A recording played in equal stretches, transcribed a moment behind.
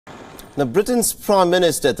Now, Britain's Prime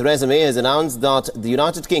Minister Theresa May has announced that the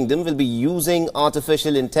United Kingdom will be using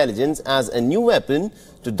artificial intelligence as a new weapon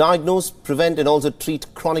to diagnose, prevent and also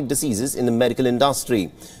treat chronic diseases in the medical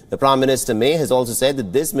industry. The Prime Minister May has also said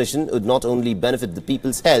that this mission would not only benefit the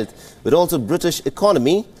people's health but also British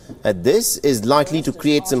economy, and this is likely to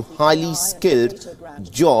create some highly skilled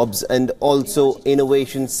jobs and also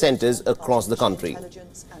innovation centres across the country.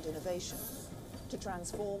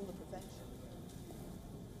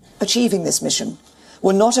 Achieving this mission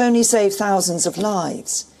will not only save thousands of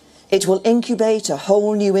lives, it will incubate a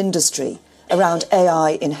whole new industry around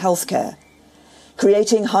AI in healthcare,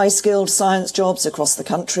 creating high-skilled science jobs across the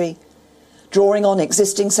country, drawing on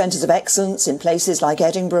existing centres of excellence in places like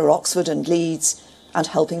Edinburgh, Oxford and Leeds, and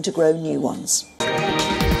helping to grow new ones.